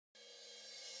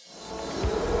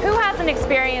hasn't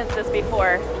experienced this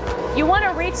before? You want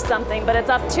to reach something, but it's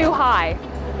up too high.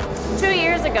 2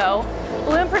 years ago,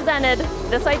 Blum presented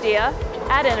this idea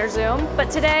at interzum, but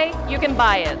today you can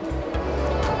buy it.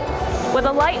 With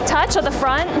a light touch of the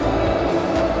front,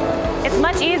 it's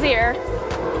much easier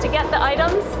to get the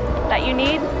items that you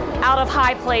need out of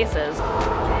high places.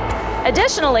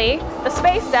 Additionally, the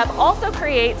space step also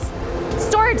creates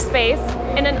storage space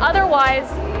in an otherwise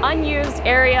unused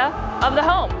area of the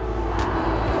home.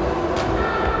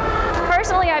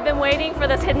 Personally, I've been waiting for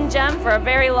this hidden gem for a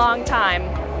very long time.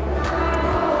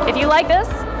 If you like this,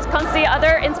 come see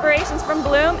other inspirations from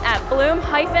Blum at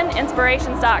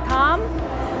blum-inspirations.com.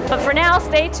 But for now,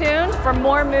 stay tuned for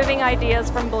more moving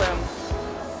ideas from Blum.